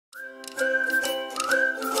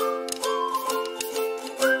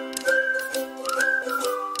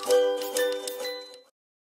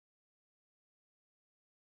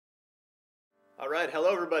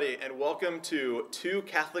everybody, and welcome to Two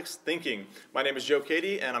Catholics Thinking. My name is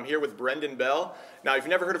Cady, and I'm here with Brenden Bell. Now, if you've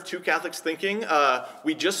never heard of Two Catholics Thinking,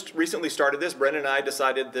 we just recently started this. Brenden and I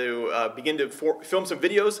decided to begin to film some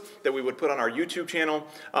videos that we would put on our YouTube channel,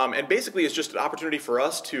 and basically it's just an opportunity for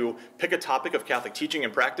us to pick a topic of Catholic teaching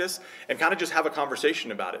and practice and kind of just have a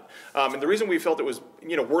conversation about it. And the reason we felt it was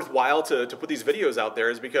worthwhile to put these videos out there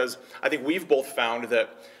is because I think we've both found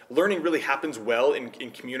that learning really happens well in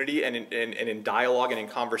community and in dialogue and in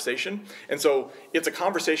conversation. And so it's a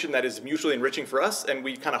conversation that is mutually enriching for us, and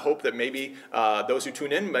we kind of hope that maybe those who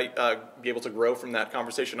tune in might be able to grow from that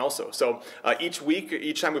conversation also. So each week,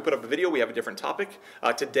 each time we put up a video, we have a different topic.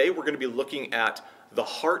 Today we're going to be looking at the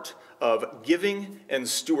heart of giving and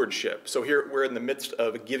stewardship. So here we're in the midst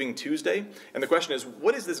of Giving Tuesday, and the question is,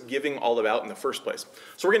 what is this giving all about in the first place?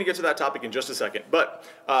 So we're going to get to that topic in just a second, but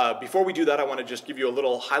before we do that, I want to just give you a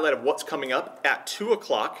little highlight of what's coming up. At 2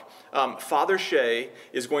 o'clock, Father Shea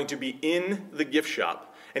is going to be in the gift shop,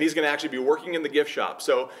 and he's going to actually be working in the gift shop.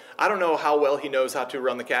 So I don't know how well he knows how to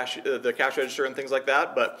run the cash register and things like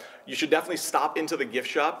that, but you should definitely stop into the gift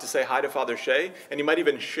shop to say hi to Father Shea, and you might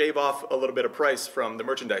even shave off a little bit of price from the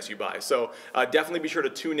merchandise you buy. So definitely be sure to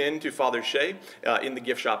tune in to Father Shea in the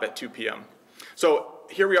gift shop at 2 p.m. So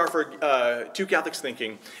here we are for Two Catholics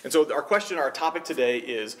Thinking. And so our topic today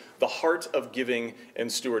is the heart of giving and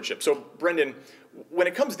stewardship. So Brenden, when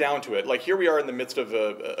it comes down to it, like here we are in the midst of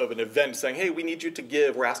an event saying, hey, we need you to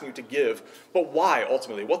give, we're asking you to give, but why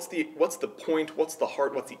ultimately? What's the point, what's the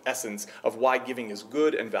heart, what's the essence of why giving is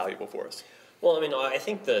good and valuable for us? Well, I mean, I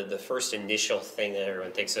think the first initial thing that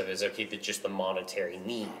everyone thinks of is, okay, just the monetary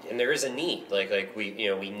need. And there is a need. Like we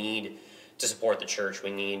need to support the church.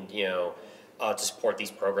 We need, to support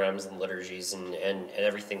these programs and liturgies and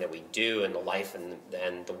everything that we do in the life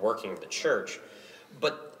and the working of the church.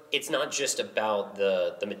 But it's not just about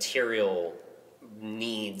the material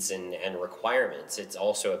needs and requirements. It's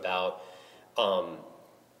also about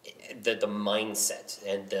the mindset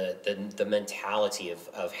and the mentality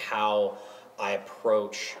of how I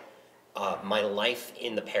approach my life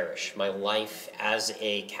in the parish, my life as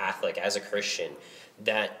a Catholic, as a Christian,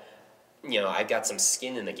 that I've got some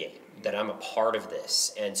skin in the game, that I'm a part of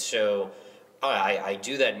this. And so I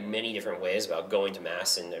do that in many different ways, about going to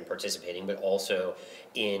Mass and participating, but also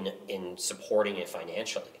in supporting it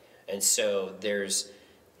financially. And so there's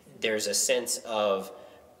a sense of,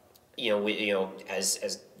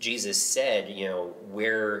 as Jesus said,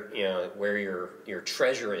 where your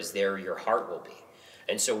treasure is, there your heart will be.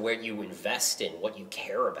 And so where you invest in, what you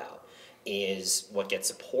care about, is what gets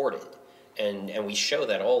supported. And we show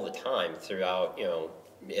that all the time throughout,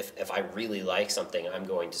 if I really like something, I'm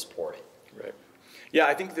going to support it. Right. Yeah,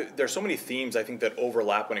 I think that there's so many themes I think that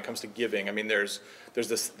overlap when it comes to giving. I mean, there's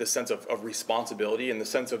this sense of responsibility, in the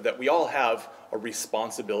sense of that we all have a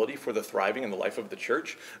responsibility for the thriving and the life of the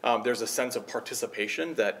church. There's a sense of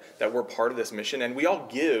participation that we're part of this mission, and we all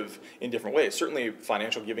give in different ways. Certainly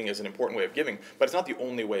financial giving is an important way of giving, but it's not the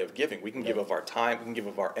only way of giving. We can give of our time, we can give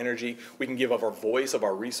of our energy, we can give of our voice, of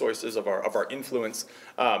our resources, of our influence.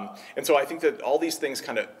 And so I think that all these things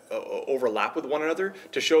kind of overlap with one another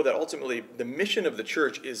to show that ultimately the mission of the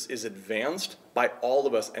church is advanced by all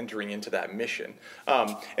of us entering into that mission.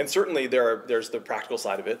 And certainly there's the practical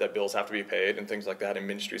side of it, that bills have to be paid and things like that, and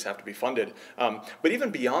ministries have to be funded. But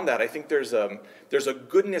even beyond that, I think there's a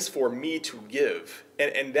goodness for me to give,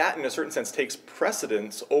 and that in a certain sense takes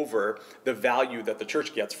precedence over the value that the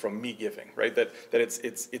church gets from me giving, right? That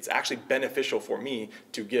it's actually beneficial for me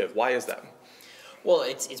to give. Why is that? Well,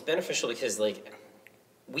 it's beneficial because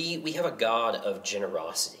we have a God of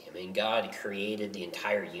generosity. I mean, God created the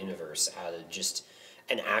entire universe out of just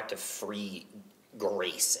an act of free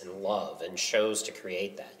grace and love, and chose to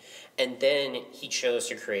create that. And then he chose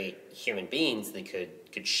to create human beings that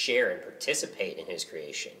could share and participate in his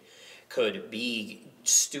creation, could be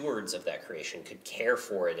stewards of that creation, could care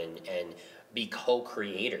for it and be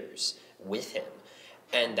co-creators with him.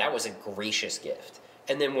 And that was a gracious gift.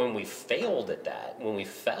 And then when we failed at that, when we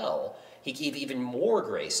fell, he gave even more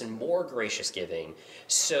grace and more gracious giving.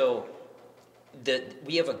 So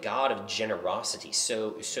we have a God of generosity.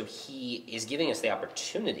 So he is giving us the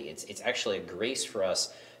opportunity. It's actually a grace for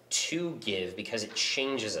us to give, because it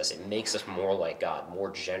changes us. It makes us more like God,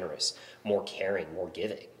 more generous, more caring, more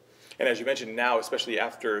giving. And as you mentioned, now, especially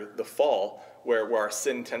after the fall, where our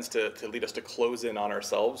sin tends to lead us to close in on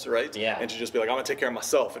ourselves, right? Yeah. And to just be like, I'm going to take care of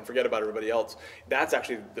myself and forget about everybody else. That's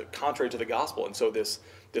actually contrary to the gospel. And so this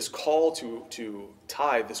call to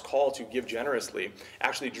tithe, this call to give generously,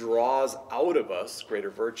 actually draws out of us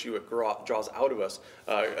greater virtue. It draws out of us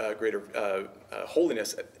greater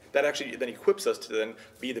holiness that actually then equips us to then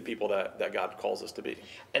be the people that God calls us to be.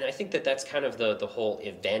 And I think that that's kind of the whole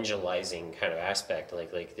evangelizing kind of aspect,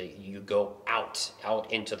 like you go out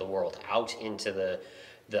into the world, out into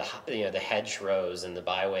the hedgerows and the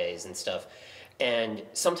byways and stuff. And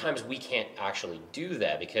sometimes we can't actually do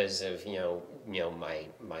that because of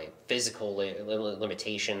my physical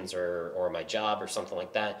limitations or my job or something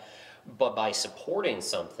like that. But by supporting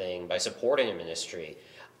a ministry,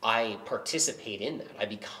 I participate in that. I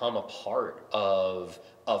become a part of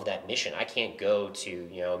that mission. I can't go to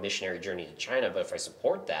a missionary journey to China, but if I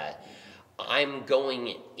support that, I'm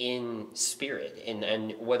going in spirit,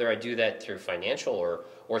 and whether I do that through financial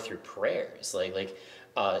or through prayers, like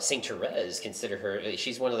Saint Therese, consider her.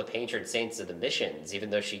 She's one of the patron saints of the missions, even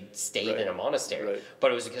though she stayed in a monastery. Right.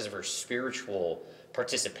 But it was because of her spiritual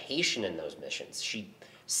participation in those missions. She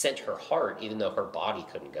sent her heart, even though her body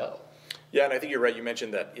couldn't go. Yeah, and I think you're right. You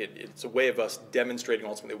mentioned that it's a way of us demonstrating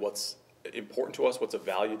ultimately what's important to us, what's of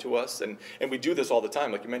value to us, and we do this all the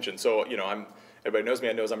time, like you mentioned. So everybody knows me,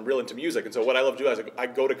 I knows I'm real into music, and so what I love to do is I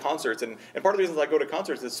go to concerts, and part of the reasons I go to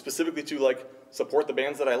concerts is specifically to support the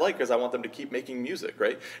bands that I like, because I want them to keep making music,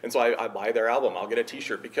 right? And so I buy their album, I'll get a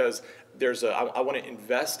t-shirt, because I want to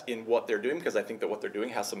invest in what they're doing, because I think that what they're doing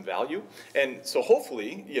has some value. And so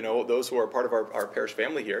hopefully, those who are part of our parish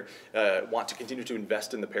family here want to continue to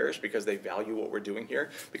invest in the parish because they value what we're doing here.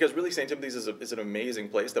 Because really St. Timothy's is an amazing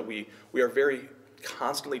place that we are very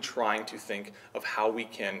constantly trying to think of how we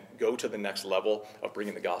can go to the next level of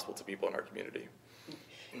bringing the gospel to people in our community.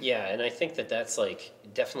 Yeah, and I think that that's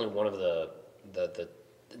definitely one of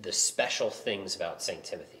the special things about St.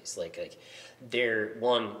 Timothy's.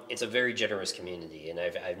 It's a very generous community, and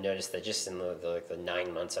I've noticed that just in the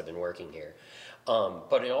 9 months I've been working here.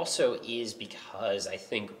 But it also is because I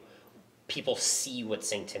think people see what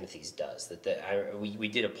St. Timothy's does. We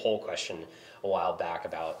did a poll question a while back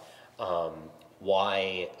about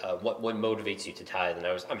why what motivates you to tithe, and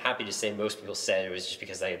I'm happy to say most people said it was just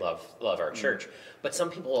because they love our church. But some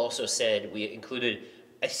people also said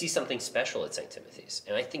I see something special at St. Timothy's,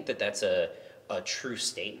 and I think that that's a true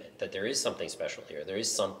statement, that there is something special here. There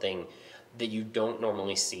is something that you don't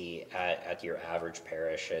normally see at your average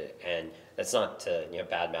parish, and that's not to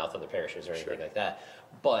badmouth other parishes or anything like that,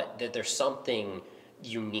 but that there's something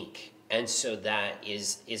unique, and so that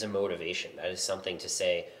is a motivation. That is something to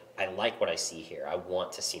say, I like what I see here. I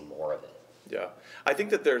want to see more of it. Yeah. I think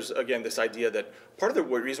that there's, again, this idea that part of the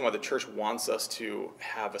reason why the church wants us to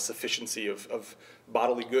have a sufficiency of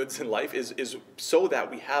bodily goods in life is so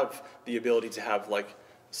that we have the ability to have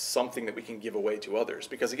something that we can give away to others.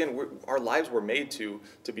 Because again, our lives were made to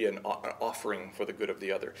be an offering for the good of the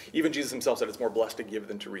other. Even Jesus himself said it's more blessed to give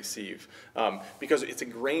than to receive. Because it's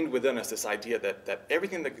ingrained within us this idea that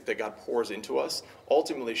everything that God pours into us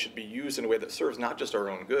ultimately should be used in a way that serves not just our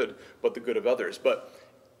own good, but the good of others. But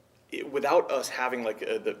without us having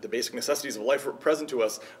the basic necessities of life present to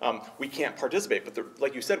us, we can't participate. But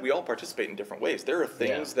like you said, we all participate in different ways. There are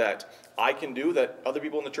things that I can do that other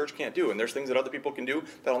people in the church can't do, and there's things that other people can do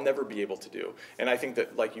that I'll never be able to do. And I think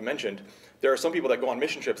that, like you mentioned, there are some people that go on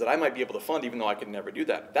mission trips that I might be able to fund, even though I could never do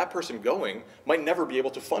that. That person going might never be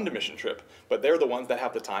able to fund a mission trip, but they're the ones that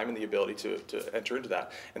have the time and the ability to enter into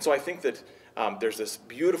that. And so I think that there's this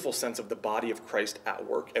beautiful sense of the body of Christ at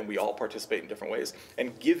work, and we all participate in different ways.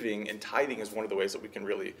 And giving and tithing is one of the ways that we can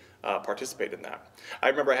really participate in that. I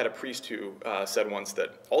remember I had a priest who said once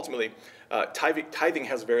that ultimately tithing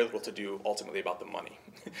has very little to do ultimately about the money.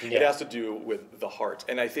 It has to do with the heart.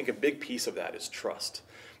 And I think a big piece of that is trust.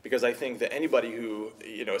 Because I think that anybody who,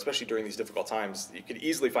 especially during these difficult times, you could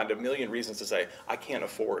easily find a million reasons to say, I can't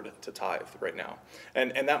afford to tithe right now.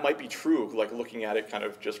 And that might be true, looking at it kind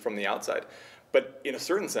of just from the outside. But in a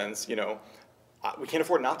certain sense, we can't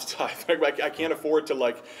afford not to tithe. I can't afford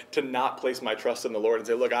to not place my trust in the Lord and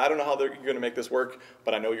say, look, I don't know how you're going to make this work,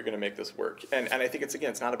 but I know you're going to make this work. And I think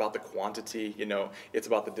it's not about the quantity, it's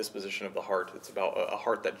about the disposition of the heart. It's about a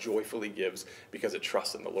heart that joyfully gives because it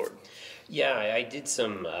trusts in the Lord. Yeah, I did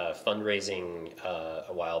some fundraising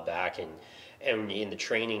a while back, and in the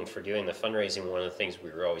training for doing the fundraising, one of the things we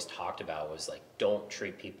were always talked about was don't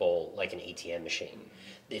treat people like an ATM machine.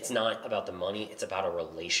 It's not about the money, it's about a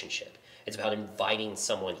relationship. It's about inviting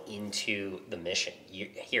someone into the mission.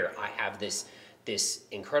 Here, I have this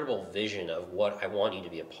incredible vision of what I want you to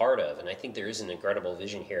be a part of, and I think there is an incredible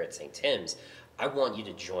vision here at St. Tim's. I want you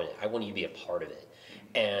to join it. I want you to be a part of it.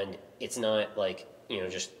 And it's not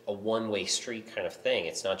just a one-way street kind of thing.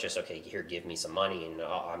 It's not just, okay, here, give me some money and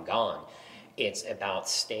I'm gone. It's about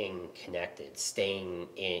staying connected, staying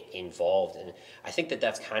involved. And I think that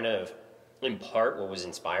that's kind of, in part, what was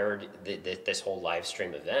inspired this whole live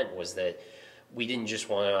stream event was that we didn't just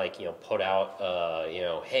want to like put out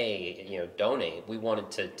hey donate. We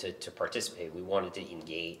wanted to participate. We wanted to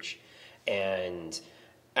engage, and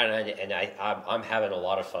I'm having a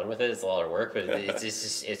lot of fun with it. It's a lot of work, but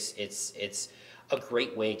it's a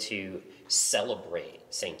great way to celebrate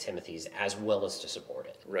St. Timothy's as well as to support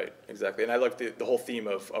it. Right, exactly. And I like the whole theme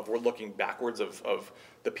of we're looking backwards of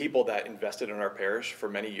the people that invested in our parish for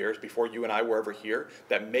many years before you and I were ever here,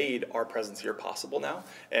 that made our presence here possible now,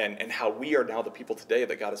 and how we are now the people today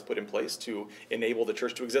that God has put in place to enable the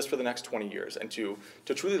church to exist for the next 20 years and to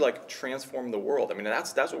truly like transform the world. I mean,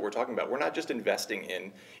 that's what we're talking about. We're not just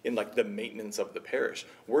investing in like the maintenance of the parish.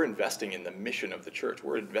 We're investing in the mission of the church.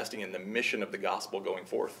 We're investing in the mission of the gospel going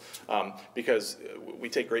forth, because we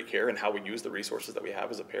take great care in how we use the resources that we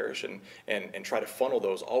have as a parish and try to funnel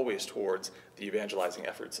those always towards the evangelizing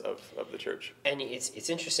efforts of the church. And it's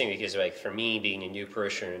interesting because like for me being a new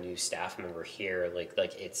parishioner, a new staff member here, like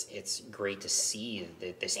it's great to see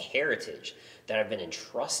this heritage that I've been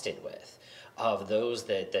entrusted with of those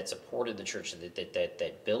that supported the church,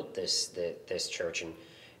 that built this church and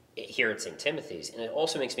here at St. Timothy's. And it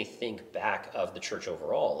also makes me think back of the church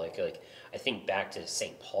overall. Like I think back to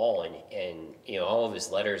St. Paul and all of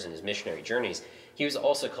his letters and his missionary journeys. He was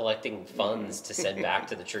also collecting funds to send back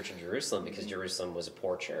to the church in Jerusalem because Jerusalem was a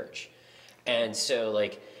poor church. And so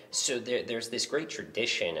there's this great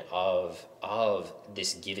tradition of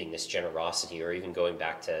this giving, this generosity, or even going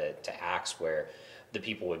back to Acts where the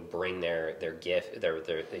people would bring their gift,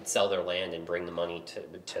 they'd sell their land and bring the money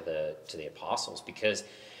to the apostles, because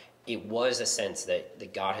it was a sense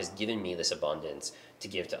that God has given me this abundance to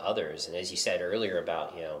give to others. And as you said earlier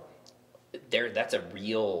about, that's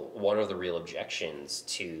one of the real objections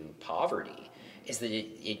to poverty is that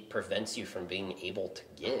it prevents you from being able to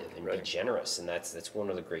give and be generous. And that's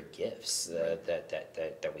one of the great gifts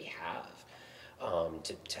that we have,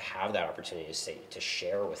 to have that opportunity to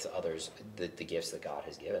share with others the gifts that God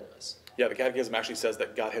has given us. Yeah, the Catechism actually says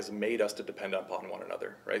that God has made us to depend upon one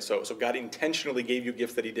another, right? So God intentionally gave you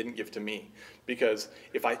gifts that he didn't give to me, because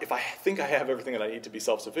if I think I have everything that I need to be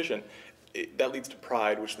self-sufficient, that leads to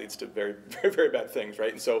pride, which leads to very, very, very bad things,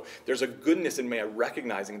 right? And so there's a goodness in me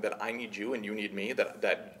recognizing that I need you and you need me,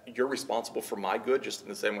 that you're responsible for my good just in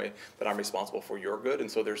the same way that I'm responsible for your good. And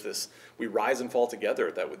so there's this, we rise and fall together,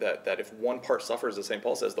 that if one part suffers, as St.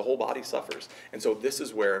 Paul says, the whole body suffers. And so this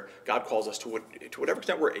is where God calls us to whatever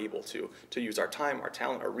extent we're able to use our time, our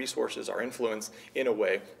talent, our resources, our influence in a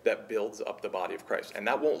way that builds up the body of Christ. And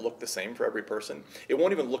that won't look the same for every person. It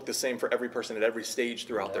won't even look the same for every person at every stage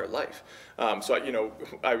throughout their life. So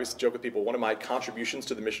I always joke with people, one of my contributions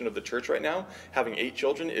to the mission of the church right now, having 8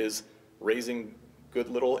 children, is raising good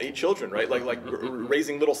little 8 children, right? Like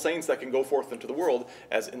raising little saints that can go forth into the world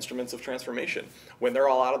as instruments of transformation. When they're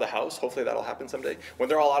all out of the house, hopefully that'll happen someday. When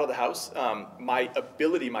they're all out of the house, my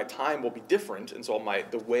ability, my time will be different, and so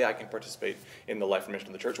the way I can participate in the life and mission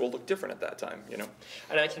of the church will look different at that time.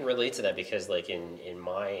 And I can relate to that because, in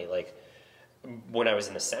my when I was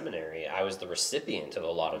in the seminary, I was the recipient of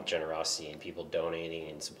a lot of generosity and people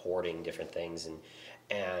donating and supporting different things,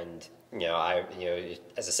 and as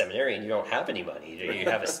a seminarian, you don't have any money. You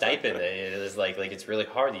have a stipend. It's like it's really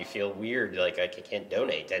hard. You feel weird, like I can't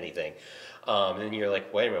donate anything. And then you're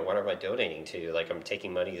like, wait a minute, what am I donating to? Like I'm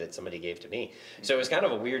taking money that somebody gave to me. So it was kind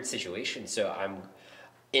of a weird situation. So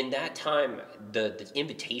in that time, the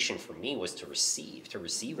invitation for me was to receive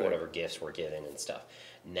whatever gifts were given and stuff.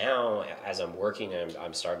 Now, as I'm working and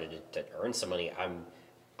I'm starting to earn some money, I'm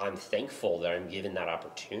thankful that I'm given that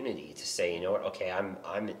opportunity to say, you know what, okay, I'm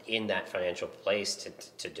in that financial place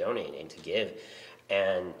to donate and to give,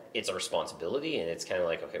 and it's a responsibility, and it's kind of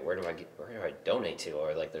like, okay, where do I donate to?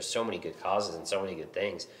 Or there's so many good causes and so many good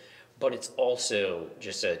things, but it's also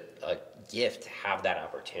just a gift to have that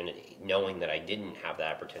opportunity, knowing that I didn't have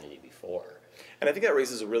that opportunity before. And I think that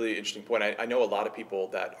raises a really interesting point. I know a lot of people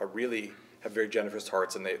that are really have very generous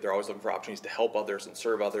hearts, and they're always looking for opportunities to help others and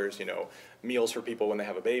serve others, meals for people when they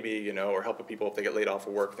have a baby, or helping people if they get laid off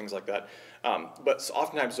of work, things like that. But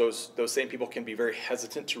oftentimes those same people can be very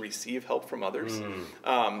hesitant to receive help from others.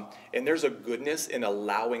 And there's a goodness in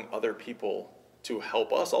allowing other people to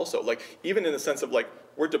help us also. Even in the sense of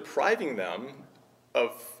we're depriving them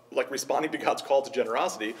of responding to God's call to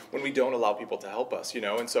generosity when we don't allow people to help us,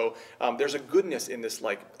 And so there's a goodness in this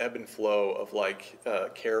ebb and flow of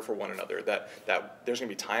care for one another, that there's going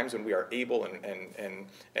to be times when we are able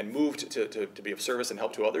and moved to be of service and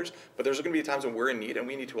help to others, but there's going to be times when we're in need and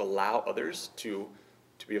we need to allow others to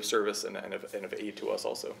be of service and of aid to us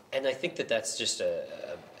also. And I think that that's just a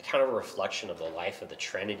kind of a reflection of the life of the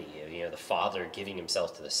Trinity. You know, the Father giving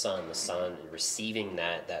himself to the Son receiving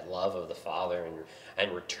that love of the Father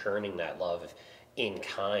and returning that love in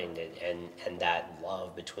kind, and that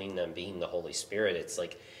love between them being the Holy Spirit. It's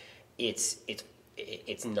like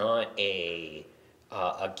it's not a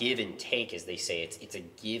give and take, as they say. It's a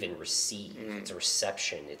give and receive. It's a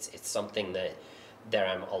reception. It's something that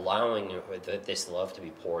I'm allowing this love to be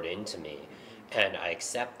poured into me, and I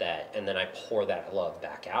accept that, and then I pour that love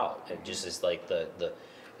back out. And just as like the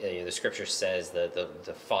scripture says that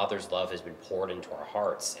the Father's love has been poured into our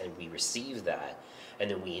hearts, and we receive that, and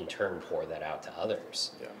then we in turn pour that out to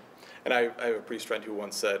others. Yeah. And I have a priest friend who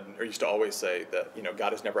once said, or used to always say, that, you know,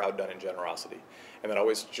 God is never outdone in generosity. And that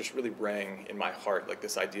always just really rang in my heart, like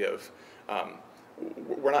this idea of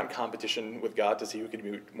we're not in competition with God to see who can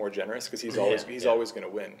be more generous, because he's always going to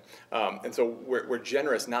win. And so we're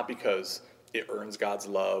generous not because it earns God's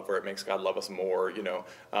love or it makes God love us more, you know,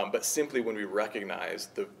 but simply when we recognize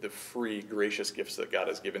the free, gracious gifts that God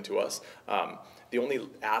has given to us. The only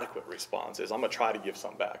adequate response is, I'm going to try to give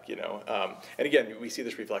some back, you know. And again, we see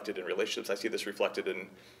this reflected in relationships. I see this reflected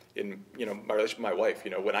in you know, my relationship with my wife.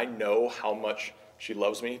 You know, when I know how much she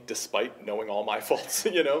loves me, despite knowing all my faults,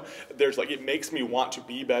 you know, there's like, it makes me want to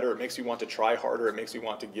be better. It makes me want to try harder. It makes me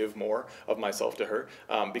want to give more of myself to her,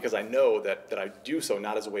 because I know that I do so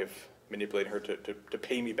not as a way of manipulating her to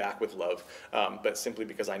pay me back with love, but simply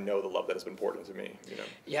because I know the love that has been poured into me, you know.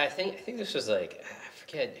 Yeah, I think this was like, I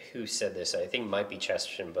forget who said this. I think it might be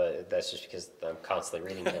Chesterton, but that's just because I'm constantly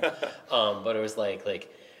reading him. But it was like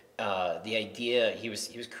the idea, he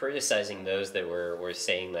was criticizing those that were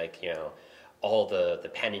saying, like, you know, all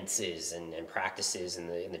the penances and practices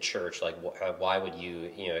in the church, like why would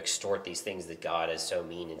you know, extort these things that God is so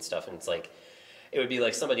mean and stuff. And it's like, it would be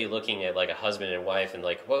like somebody looking at like a husband and wife and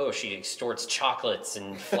like, whoa, she extorts chocolates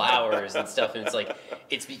and flowers and stuff. And it's like,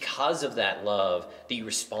 it's because of that love that you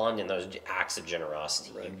respond in those acts of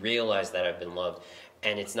generosity. Right. You realize that I've been loved,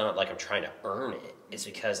 and it's not like I'm trying to earn it. It's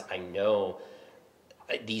because I know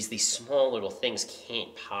these small little things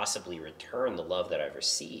can't possibly return the love that I've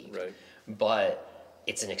received. Right. But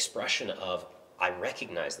it's an expression of, I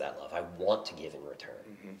recognize that love. I want to give in return.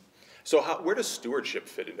 Mm-hmm. So where does stewardship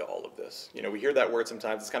fit into all of this? You know, we hear that word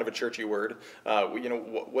sometimes. It's kind of a churchy word. You know,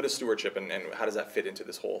 what is stewardship, and how does that fit into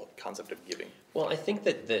this whole concept of giving? Well, I think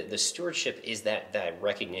that the stewardship is that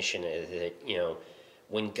recognition that, you know,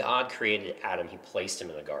 when God created Adam, he placed him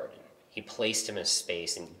in the garden. He placed him in a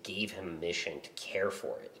space and gave him a mission to care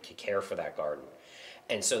for it, to care for that garden.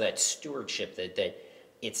 And so that stewardship, that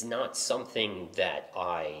it's not something that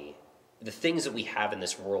the things that we have in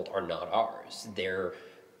this world are not ours. They're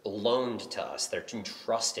loaned to us. They're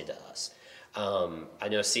entrusted to us. I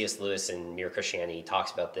know C.S. Lewis in Mere Christianity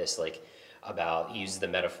talks about this, like he uses the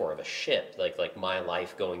metaphor of a ship, like my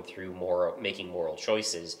life going through making moral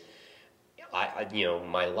choices. You know,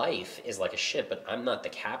 my life is like a ship, but I'm not the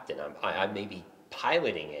captain. I may be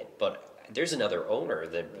piloting it, but there's another owner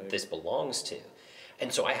that this belongs to.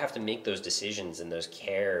 And so I have to make those decisions and those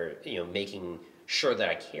making sure that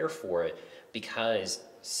I care for it, because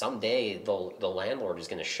someday the landlord is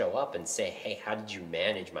going to show up and say, hey, how did you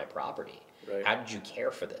manage my property? Right. How did you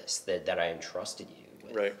care for this that I entrusted you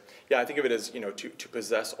with? Right. Yeah, I think of it as, you know, to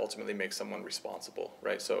possess ultimately makes someone responsible,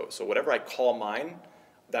 right? So whatever I call mine,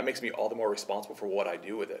 that makes me all the more responsible for what I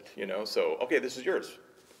do with it, you know? So, okay, this is yours.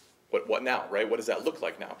 What now, right? What does that look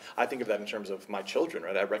like now? I think of that in terms of my children,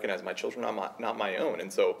 right? I recognize my children are not my own.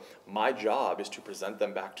 And so my job is to present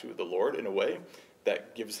them back to the Lord in a way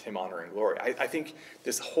that gives him honor and glory. I think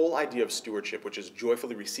this whole idea of stewardship, which is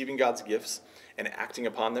joyfully receiving God's gifts and acting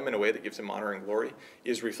upon them in a way that gives him honor and glory,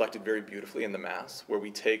 is reflected very beautifully in the Mass, where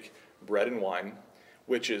we take bread and wine,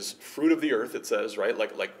 which is fruit of the earth, it says, right?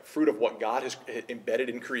 Like fruit of what God has embedded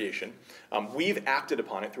in creation. We've acted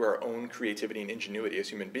upon it through our own creativity and ingenuity as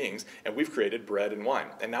human beings, and we've created bread and wine.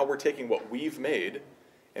 And now we're taking what we've made,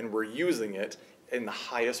 and we're using it in the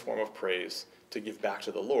highest form of praise to give back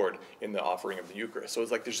to the Lord in the offering of the Eucharist. So it's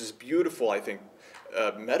like there's this beautiful, I think,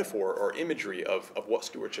 metaphor or imagery of what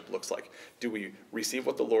stewardship looks like. Do we receive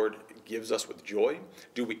what the Lord gives us with joy?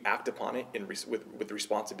 Do we act upon it with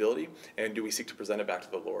responsibility? And do we seek to present it back to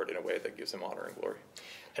the Lord in a way that gives him honor and glory?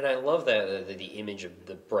 And I love that the image of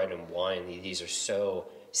the bread and wine. These are so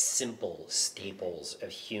simple staples of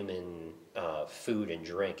human food and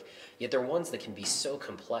drink, yet they're ones that can be so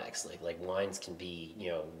complex. Like wines can be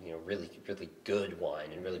really really good wine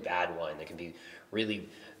and really bad wine. There can be really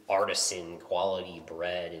artisan quality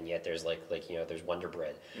bread, and yet there's there's Wonder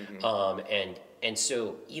Bread. Mm-hmm. And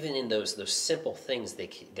so even in those simple things,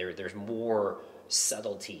 there's more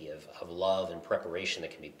subtlety of love and preparation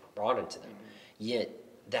that can be brought into them. Yet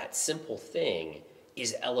that simple thing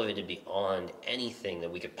is elevated beyond anything that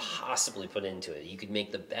we could possibly put into it. You could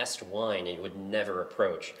make the best wine and it would never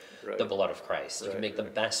approach the blood of Christ. You could make the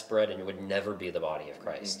best bread and it would never be the body of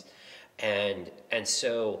Christ. And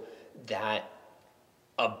so that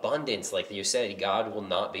abundance, like you said, God will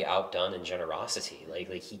not be outdone in generosity. Like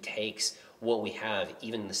he takes what we have,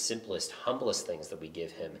 even the simplest, humblest things that we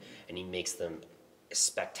give him, and he makes them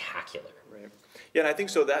spectacular. Right. Yeah, and I think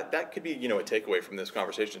so that could be, a takeaway from this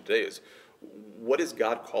conversation today is, what is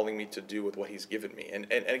God calling me to do with what he's given me? And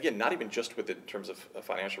again, not even just in terms of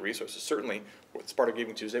financial resources. Certainly, it's part of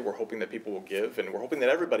Giving Tuesday. We're hoping that people will give, and we're hoping that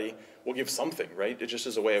everybody will give something, right? It just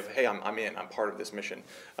is a way of, hey, I'm in, I'm part of this mission.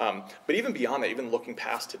 But even beyond that, even looking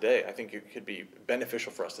past today, I think it could be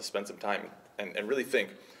beneficial for us to spend some time and really think,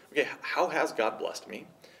 okay, how has God blessed me?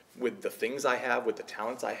 With the things I have, with the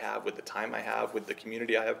talents I have, with the time I have, with the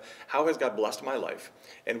community I have, how has God blessed my life?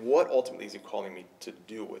 And what ultimately is he calling me to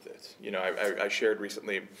do with it? I shared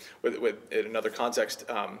recently in another context,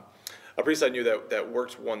 a priest I knew that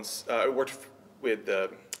worked with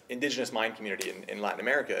the indigenous mine community in Latin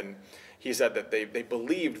America, and he said that they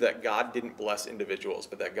believed that God didn't bless individuals,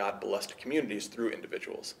 but that God blessed communities through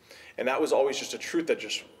individuals. And that was always just a truth that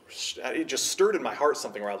just stirred in my heart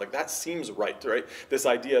something where I was like, that seems right? This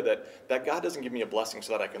idea that God doesn't give me a blessing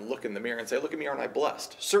so that I can look in the mirror and say, look at me, aren't I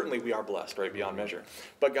blessed? Certainly we are blessed, right, beyond measure.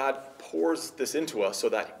 But God pours this into us so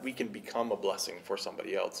that we can become a blessing for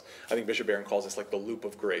somebody else. I think Bishop Barron calls this like the loop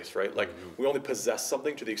of grace, right? Like we only possess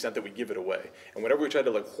something to the extent that we give it away. And whenever we try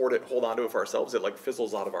to hold on to it for ourselves, it like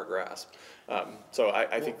fizzles out of our grasp. So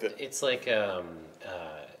I think that it's like I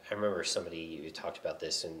remember somebody who talked about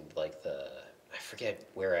this in like I forget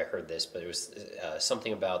where I heard this, but it was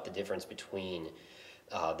something about the difference between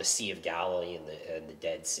the Sea of Galilee and the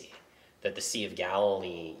Dead Sea. That the Sea of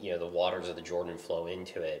Galilee, the waters of the Jordan flow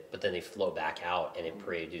into it, but then they flow back out and it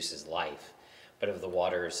produces life. But of the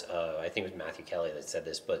waters, I think it was Matthew Kelly that said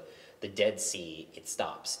this, but the Dead Sea, it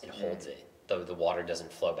stops, it holds it. The water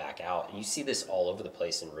doesn't flow back out. And you see this all over the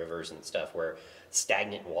place in rivers and stuff where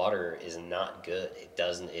stagnant water is not good.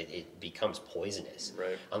 It becomes poisonous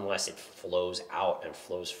unless it flows out and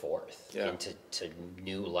flows forth into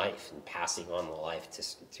new life and passing on the life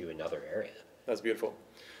to another area. That's beautiful.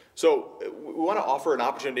 So we want to offer an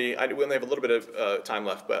opportunity. We only have a little bit of time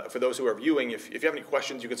left, but for those who are viewing, if you have any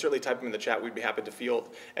questions, you can certainly type them in the chat. We'd be happy to field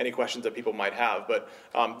any questions that people might have. But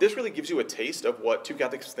this really gives you a taste of what Two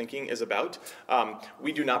Catholics Thinking is about.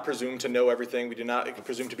 We do not presume to know everything. We do not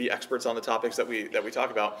presume to be experts on the topics that we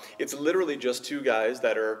talk about. It's literally just two guys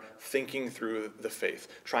that are thinking through the faith,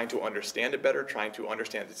 trying to understand it better, trying to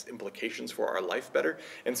understand its implications for our life better.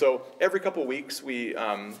 And so every couple of weeks, we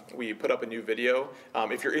put up a new video.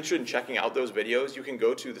 If you're interested in checking out those videos, you can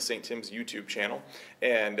go to the St. Tim's YouTube channel,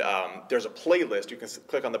 and there's a playlist. You can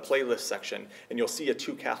click on the playlist section, and you'll see a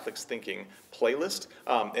Two Catholics Thinking playlist,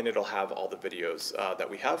 and it'll have all the videos that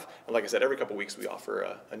we have. And like I said, every couple weeks we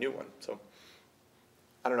offer a new one. So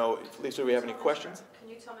I don't know, Lisa, do we have any questions? Can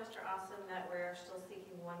you tell Mr. Awesome that we're still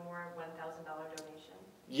seeking one more $1,000 donation?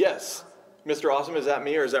 Yes. Mr. Awesome, is that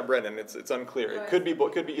me or is that Brenden? It's unclear. It could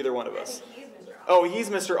be either one of us. I think he's Mr. Awesome. Oh, he's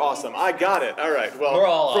Mr. Awesome. I got it. All right. Well, we're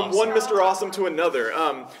all from awesome. one Mr. Awesome to another,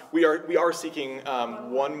 we are seeking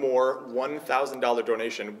one more $1,000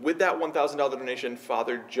 donation. With that $1,000 donation,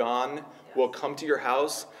 Father John will come to your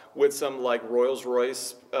house with some like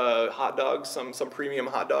Rolls-Royce hot dogs, some premium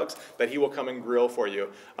hot dogs that he will come and grill for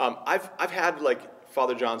you. I've had like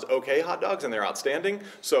Father John's okay hot dogs, and they're outstanding.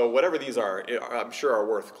 So whatever these are, I'm sure are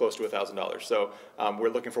worth close to $1,000. So we're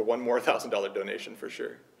looking for one more $1,000 donation for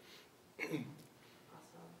sure. Awesome.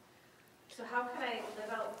 So how can I live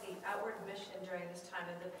out the outward mission during this time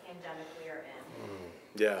of the pandemic we are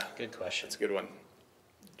in? Yeah. Good question. That's a good one.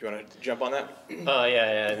 Do you want to jump on that? Oh,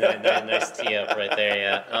 yeah. Nice tee up right there,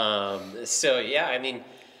 yeah. So, yeah, I mean,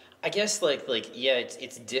 I guess, yeah,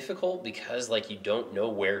 it's difficult because, you don't know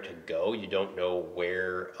where to go. You don't know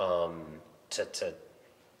where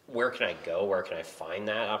where can I go? Where can I find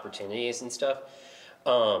that opportunities and stuff?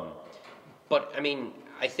 But, I mean,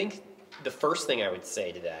 I think the first thing I would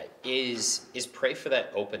say to that is pray for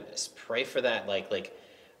that openness. Pray for that,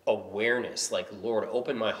 awareness. Lord,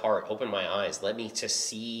 open my heart, open my eyes. Let me to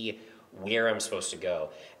see where I'm supposed to go.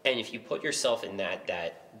 And if you put yourself in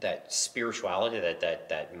that spirituality,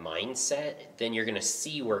 that mindset, then you're going to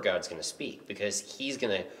see where God's going to speak, because he's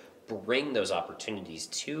going to bring those opportunities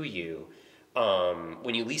to you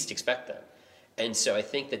when you least expect them. And so I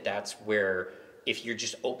think that's where, if you're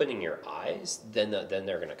just opening your eyes, then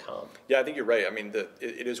they're going to come. Yeah, I think you're right. I mean,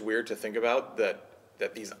 it is weird to think about that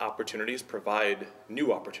that these opportunities provide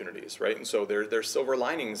new opportunities, right? And so there's silver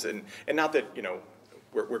linings, and not that, you know,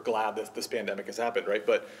 we're glad that this pandemic has happened, right?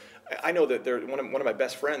 But I know that one of my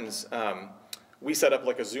best friends, we set up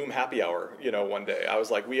like a Zoom happy hour, you know, one day. I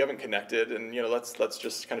was like, we haven't connected, and, you know, let's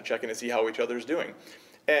just kind of check in and see how each other's doing.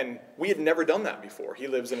 And we had never done that before. He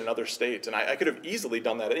lives in another state, and I could have easily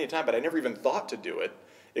done that at any time, but I never even thought to do it,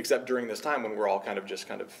 except during this time when we're all kind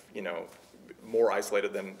of, you know, more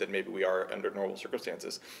isolated than maybe we are under normal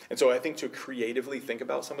circumstances. And so I think to creatively think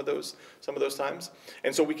about some of those times,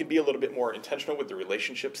 and so we can be a little bit more intentional with the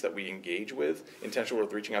relationships that we engage with, intentional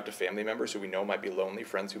with reaching out to family members who we know might be lonely,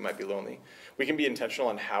 friends who might be lonely. We can be intentional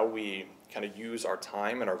on how we kind of use our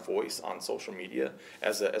time and our voice on social media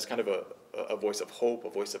as kind of a voice of hope, a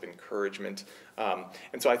voice of encouragement.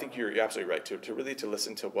 And so I think you're absolutely right to really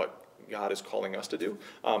listen to what God is calling us to do,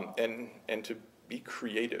 and to be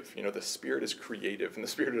creative. You know, the Spirit is creative, and the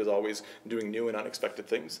Spirit is always doing new and unexpected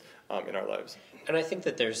things in our lives. And I think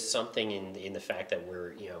that there's something in the fact that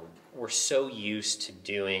we're so used to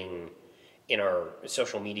doing in our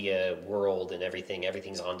social media world and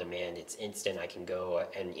everything's on demand. It's instant. I can go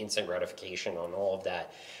and instant gratification on all of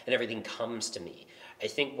that, and everything comes to me. I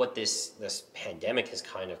think what this pandemic has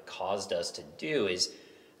kind of caused us to do is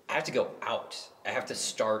I have to go out. I have to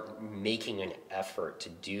start making an effort to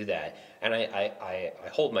do that. And I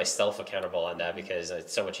hold myself accountable on that, because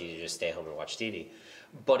it's so much easier to just stay home and watch TV.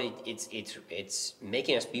 But it's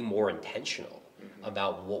making us be more intentional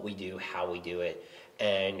about what we do, how we do it,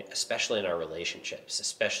 and especially in our relationships,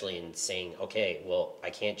 especially in saying, okay, well, I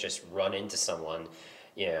can't just run into someone,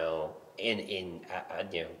 you know,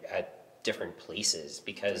 at different places,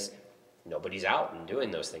 because nobody's out and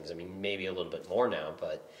doing those things. I mean, maybe a little bit more now,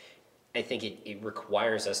 but I think it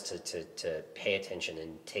requires us to pay attention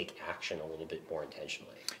and take action a little bit more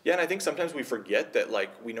intentionally. Yeah, and I think sometimes we forget that, like,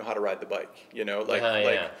 we know how to ride the bike, you know,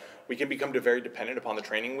 like we can become very dependent upon the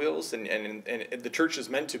training wheels, and the church is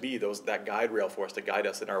meant to be that guide rail for us to guide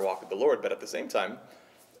us in our walk with the Lord. But at the same time,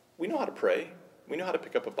 we know how to pray. We know how to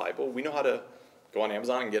pick up a Bible. We know how to go on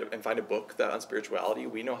Amazon and find a book on spirituality.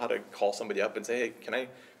 We know how to call somebody up and say, hey, can I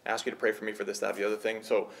ask you to pray for me for this, that, the other thing?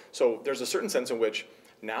 So there's a certain sense in which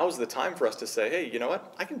now's the time for us to say, hey, you know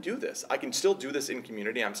what? I can do this. I can still do this in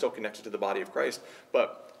community. I'm still connected to the body of Christ,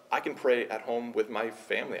 but I can pray at home with my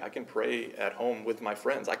family. I can pray at home with my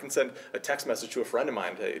friends. I can send a text message to a friend of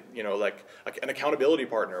mine, you know, like an accountability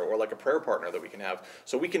partner or like a prayer partner that we can have.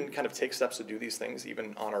 So we can kind of take steps to do these things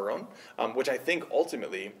even on our own, which I think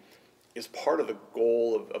ultimately is part of the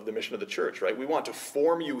goal of the mission of the church, right? We want to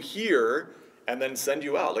form you here and then send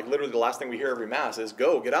you out. Like, literally the last thing we hear every Mass is,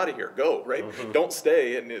 go, get out of here, go, right? Mm-hmm. Don't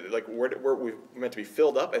stay. And like, we're meant to be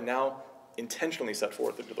filled up and now intentionally set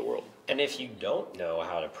forth into the world. And if you don't know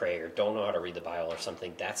how to pray or don't know how to read the Bible or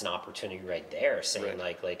something, that's an opportunity right there, saying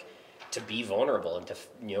like to be vulnerable and to,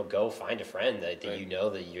 you know, go find a friend that you know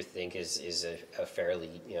that you think is a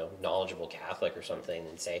fairly, you know, knowledgeable Catholic or something,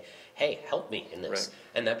 and say, hey, help me in this. Right.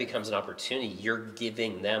 And that becomes an opportunity. You're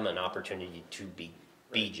giving them an opportunity to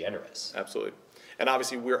be generous. Absolutely. And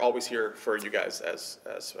obviously, we're always here for you guys as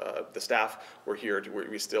the staff. We're here.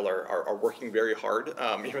 We still are working very hard,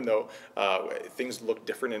 even though things look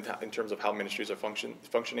different in terms of how ministries are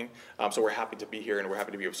functioning. So we're happy to be here, and we're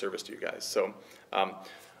happy to be of service to you guys. So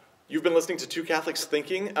you've been listening to Two Catholics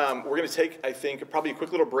Thinking. We're going to take, I think, probably a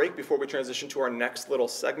quick little break before we transition to our next little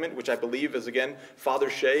segment, which I believe is, again, Father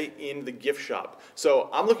Shea in the gift shop. So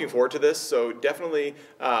I'm looking forward to this. So definitely,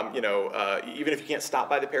 even if you can't stop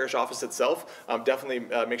by the parish office itself, definitely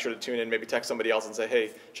make sure to tune in, maybe text somebody else and say,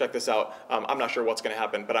 hey, check this out. I'm not sure what's going to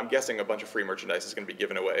happen, but I'm guessing a bunch of free merchandise is going to be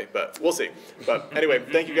given away, but we'll see. But anyway,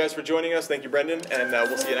 thank you guys for joining us. Thank you, Brenden, and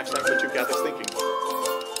we'll see you next time for Two Catholics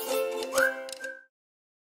Thinking.